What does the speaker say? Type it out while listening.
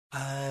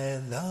I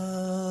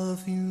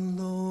love you,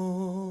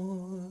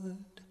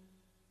 Lord,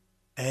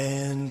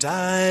 and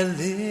I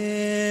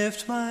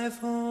lift my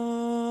voice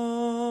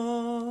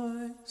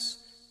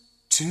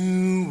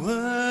to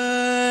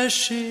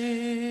worship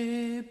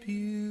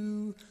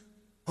you,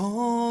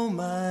 oh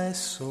my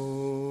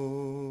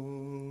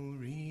soul,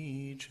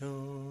 rejoice.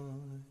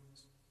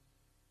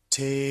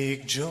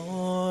 Take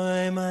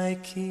joy, my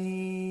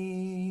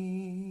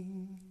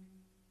King,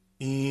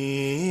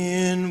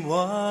 in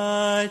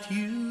what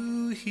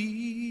you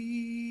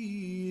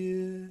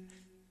hear,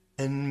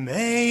 and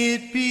may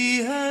it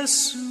be a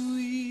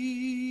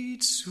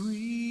sweet,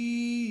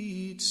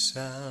 sweet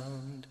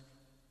sound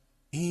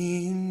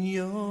in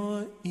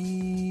your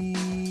ear.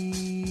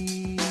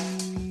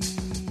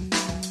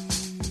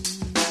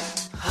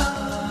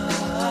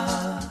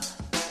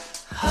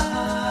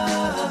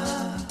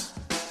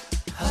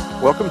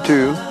 Welcome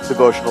to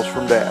Devotionals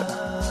from Dad.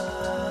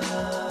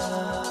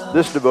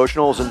 This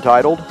devotional is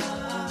entitled,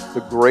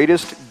 The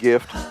Greatest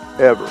Gift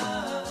Ever.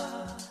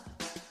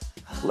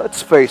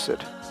 Let's face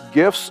it,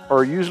 gifts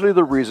are usually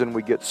the reason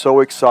we get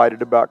so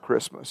excited about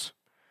Christmas.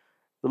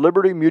 The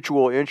Liberty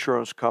Mutual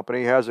Insurance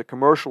Company has a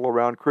commercial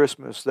around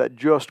Christmas that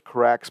just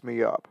cracks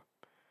me up.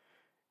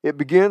 It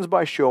begins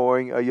by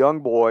showing a young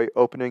boy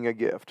opening a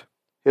gift.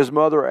 His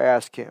mother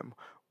asks him,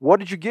 "What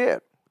did you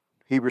get?"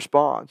 He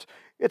responds,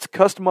 "It's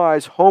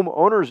customized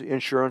homeowner's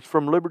insurance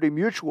from Liberty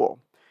Mutual."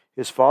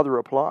 His father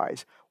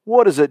replies,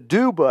 "What does it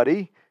do,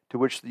 buddy?" To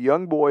which the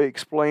young boy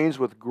explains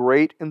with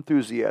great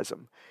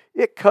enthusiasm,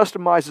 "It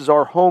customizes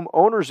our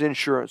homeowner's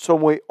insurance so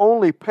we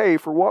only pay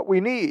for what we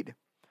need."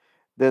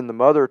 Then the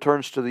mother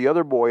turns to the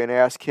other boy and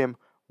asks him,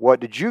 "What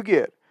did you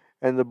get?"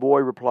 And the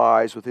boy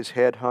replies with his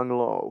head hung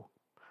low,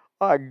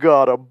 "I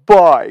got a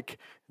bike."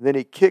 Then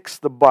he kicks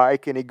the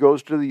bike and he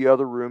goes to the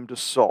other room to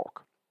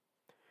sulk.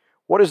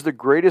 What is the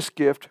greatest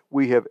gift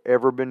we have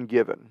ever been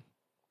given?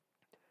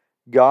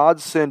 God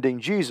sending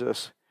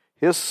Jesus,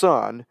 His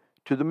Son,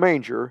 to the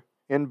manger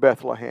in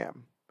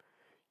Bethlehem.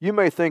 You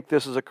may think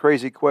this is a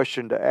crazy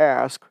question to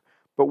ask,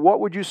 but what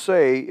would you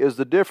say is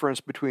the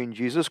difference between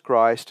Jesus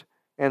Christ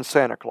and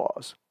Santa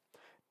Claus?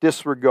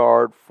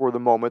 Disregard for the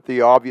moment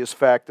the obvious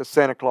fact that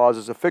Santa Claus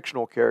is a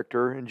fictional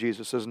character and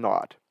Jesus is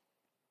not.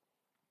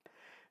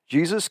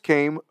 Jesus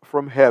came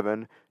from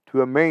heaven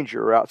to a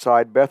manger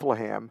outside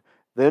Bethlehem,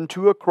 then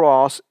to a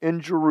cross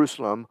in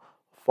Jerusalem,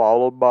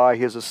 followed by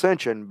His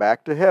ascension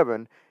back to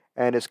heaven,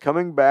 and is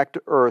coming back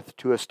to earth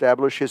to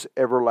establish His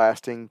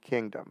everlasting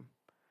kingdom.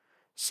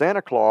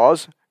 Santa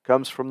Claus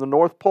comes from the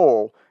North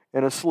Pole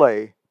in a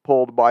sleigh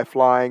pulled by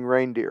flying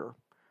reindeer.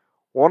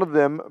 One of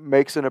them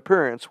makes an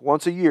appearance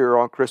once a year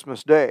on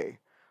Christmas Day,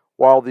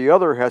 while the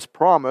other has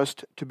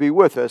promised to be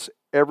with us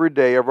every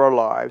day of our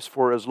lives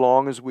for as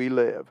long as we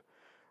live.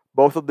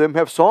 Both of them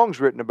have songs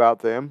written about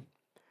them,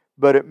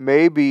 but it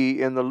may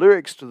be in the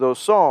lyrics to those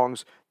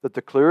songs that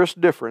the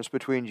clearest difference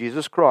between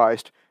Jesus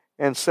Christ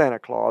and Santa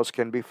Claus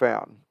can be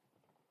found.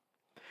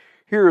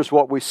 Here is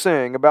what we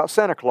sing about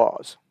Santa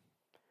Claus.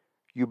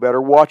 You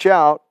better watch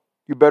out.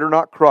 You better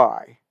not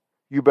cry.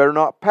 You better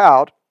not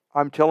pout.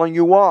 I'm telling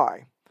you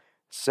why.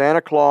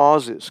 Santa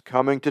Claus is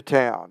coming to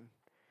town.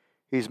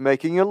 He's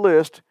making a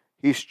list.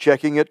 He's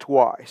checking it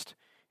twice.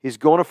 He's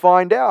going to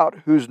find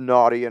out who's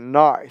naughty and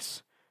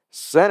nice.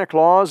 Santa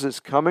Claus is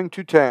coming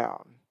to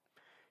town.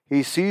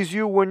 He sees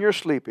you when you're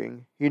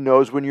sleeping. He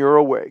knows when you're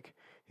awake.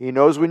 He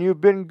knows when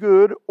you've been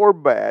good or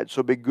bad,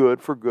 so be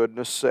good for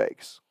goodness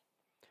sakes.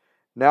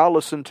 Now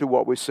listen to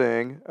what we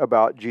sing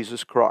about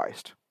Jesus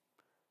Christ.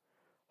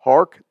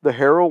 Hark the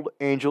herald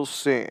angels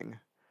sing,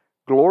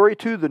 glory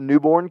to the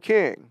newborn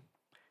King.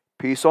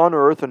 Peace on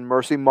earth and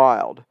mercy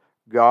mild,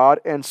 God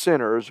and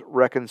sinners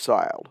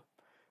reconciled.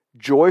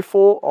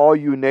 Joyful all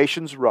you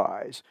nations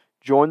rise,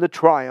 join the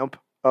triumph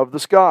of the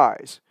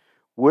skies.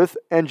 With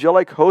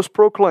angelic host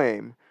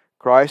proclaim,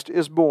 Christ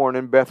is born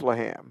in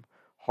Bethlehem.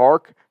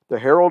 Hark the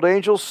herald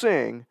angels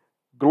sing,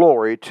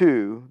 glory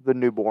to the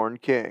newborn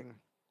King.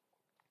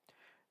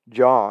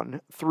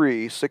 John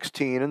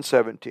 3:16 and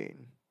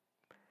 17.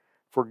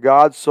 For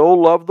God so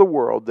loved the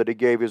world that He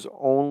gave His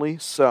only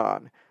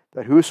Son,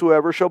 that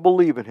whosoever shall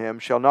believe in Him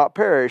shall not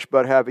perish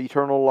but have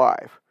eternal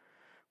life.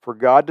 For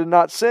God did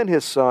not send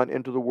His Son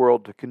into the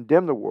world to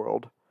condemn the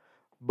world,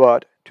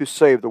 but to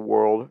save the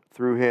world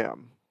through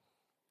Him.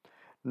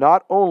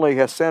 Not only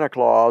has Santa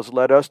Claus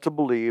led us to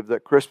believe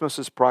that Christmas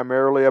is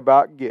primarily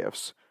about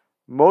gifts,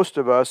 most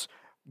of us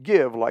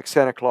give like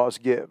Santa Claus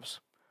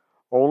gives,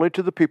 only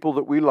to the people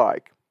that we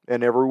like,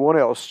 and everyone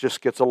else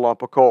just gets a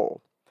lump of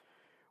coal.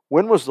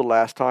 When was the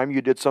last time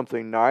you did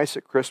something nice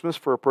at Christmas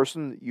for a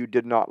person that you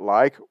did not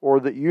like or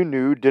that you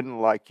knew didn't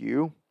like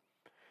you?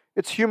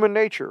 It's human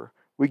nature.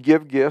 We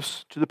give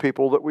gifts to the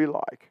people that we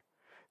like.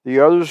 The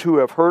others who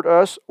have hurt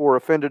us or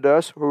offended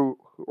us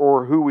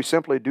or who we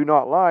simply do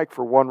not like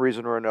for one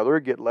reason or another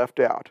get left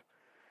out.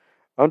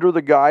 Under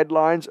the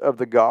guidelines of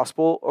the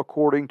gospel,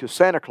 according to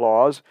Santa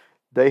Claus,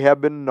 they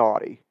have been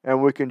naughty,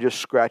 and we can just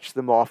scratch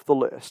them off the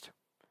list.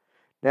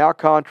 Now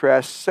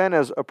contrast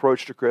Santa's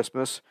approach to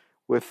Christmas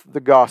with the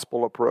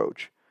gospel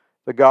approach.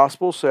 The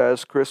Gospel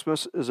says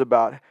Christmas is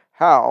about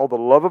how the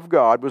love of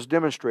God was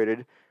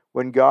demonstrated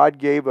when God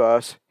gave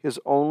us His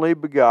only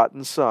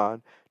begotten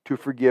Son to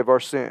forgive our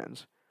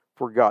sins.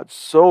 For God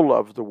so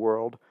loved the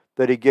world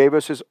that He gave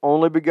us His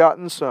only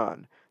begotten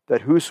Son,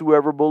 that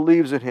whosoever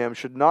believes in Him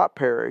should not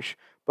perish,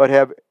 but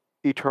have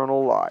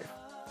eternal life.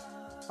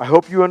 I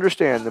hope you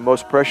understand the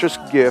most precious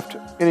gift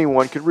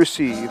anyone could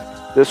receive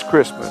this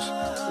Christmas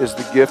is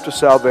the gift of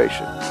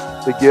salvation,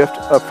 the gift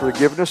of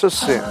forgiveness of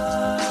sin,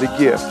 the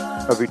gift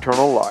of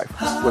eternal life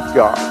with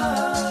God.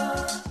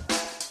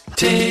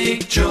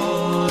 Take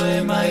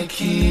joy, my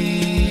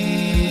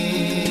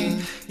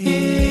King,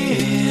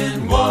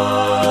 in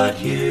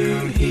what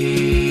you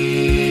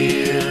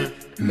hear.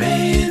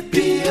 May it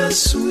be a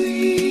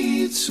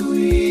sweet,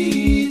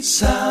 sweet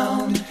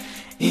sound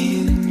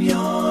in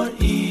your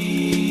ear.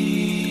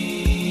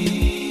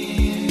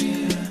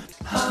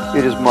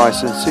 It is my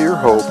sincere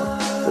hope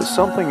that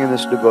something in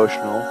this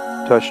devotional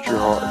touched your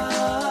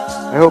heart.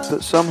 I hope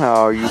that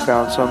somehow you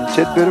found some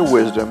tidbit of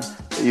wisdom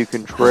that you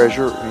can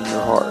treasure in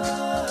your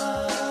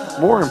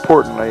heart. More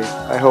importantly,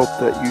 I hope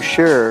that you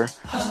share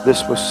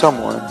this with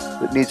someone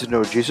that needs to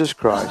know Jesus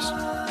Christ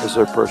as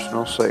their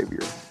personal Savior.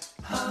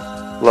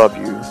 Love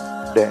you,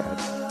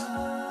 Dad.